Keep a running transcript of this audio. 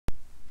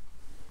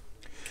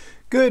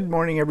Good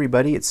morning,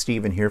 everybody. It's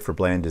Stephen here for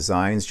Bland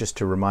Designs. Just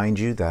to remind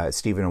you that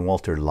Stephen and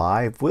Walter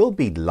Live will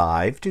be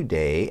live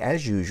today,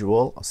 as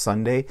usual,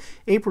 Sunday,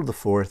 April the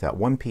 4th at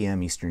 1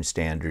 p.m. Eastern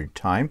Standard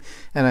Time,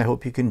 and I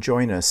hope you can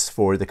join us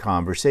for the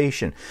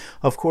conversation.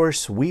 Of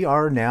course, we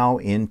are now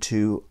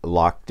into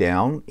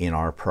lockdown in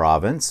our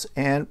province,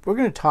 and we're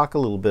going to talk a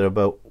little bit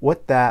about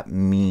what that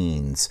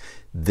means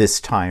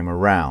this time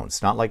around.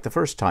 It's not like the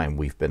first time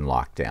we've been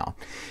locked down.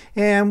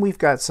 And we've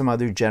got some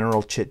other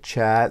general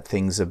chit-chat,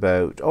 things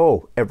about,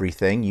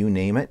 everything, you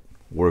name it,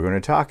 we're going to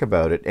talk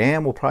about it.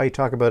 And we'll probably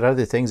talk about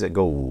other things that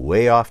go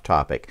way off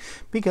topic,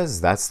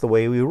 because that's the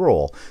way we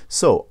roll.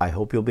 So I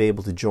hope you'll be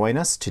able to join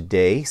us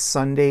today,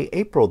 Sunday,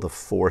 April the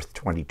 4th,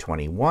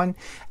 2021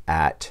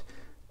 at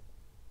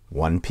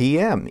 1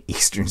 p.m.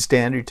 Eastern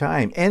Standard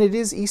Time. And it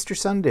is Easter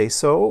Sunday,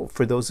 so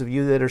for those of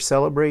you that are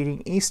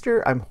celebrating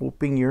Easter, I'm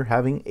hoping you're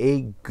having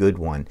a good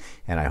one,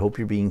 and I hope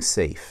you're being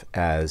safe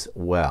as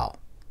well.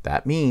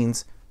 That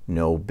means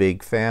no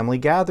big family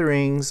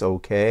gatherings,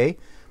 okay?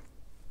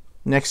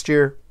 Next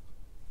year,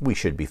 we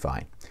should be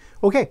fine.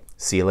 Okay,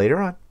 see you later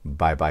on.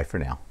 Bye-bye for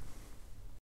now.